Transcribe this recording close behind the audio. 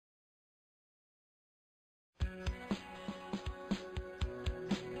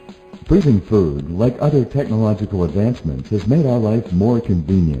Freezing food, like other technological advancements, has made our life more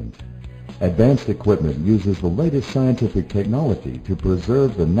convenient. Advanced equipment uses the latest scientific technology to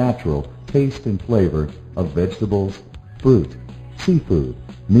preserve the natural taste and flavor of vegetables, fruit, seafood,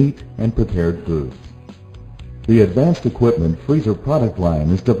 meat, and prepared foods. The Advanced Equipment freezer product line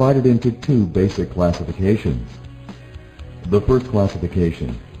is divided into two basic classifications. The first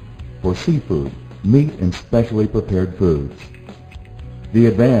classification, for seafood, meat, and specially prepared foods. The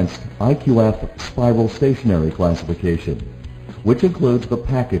Advanced IQF Spiral Stationary classification, which includes the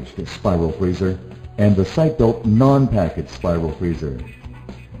packaged spiral freezer and the site-built non-packaged spiral freezer.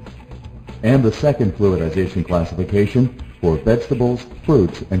 And the second fluidization classification for vegetables,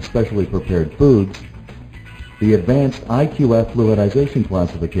 fruits, and specially prepared foods, the Advanced IQF Fluidization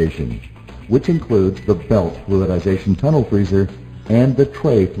classification, which includes the belt fluidization tunnel freezer and the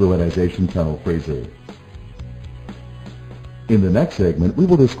tray fluidization tunnel freezer. In the next segment, we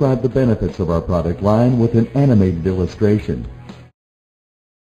will describe the benefits of our product line with an animated illustration.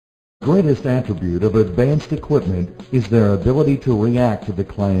 The greatest attribute of advanced equipment is their ability to react to the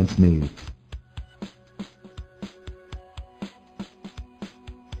client's needs.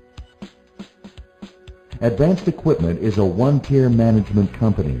 Advanced Equipment is a one-tier management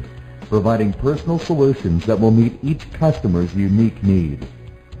company, providing personal solutions that will meet each customer's unique need.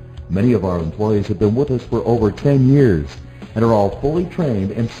 Many of our employees have been with us for over 10 years and are all fully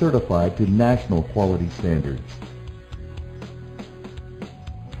trained and certified to national quality standards.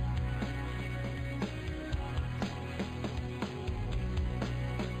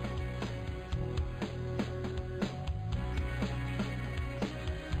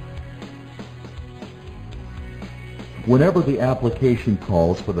 Whenever the application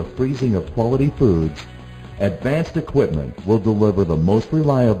calls for the freezing of quality foods, Advanced Equipment will deliver the most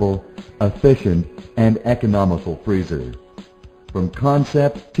reliable, efficient, and economical freezer. From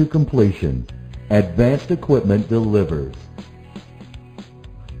concept to completion, Advanced Equipment delivers.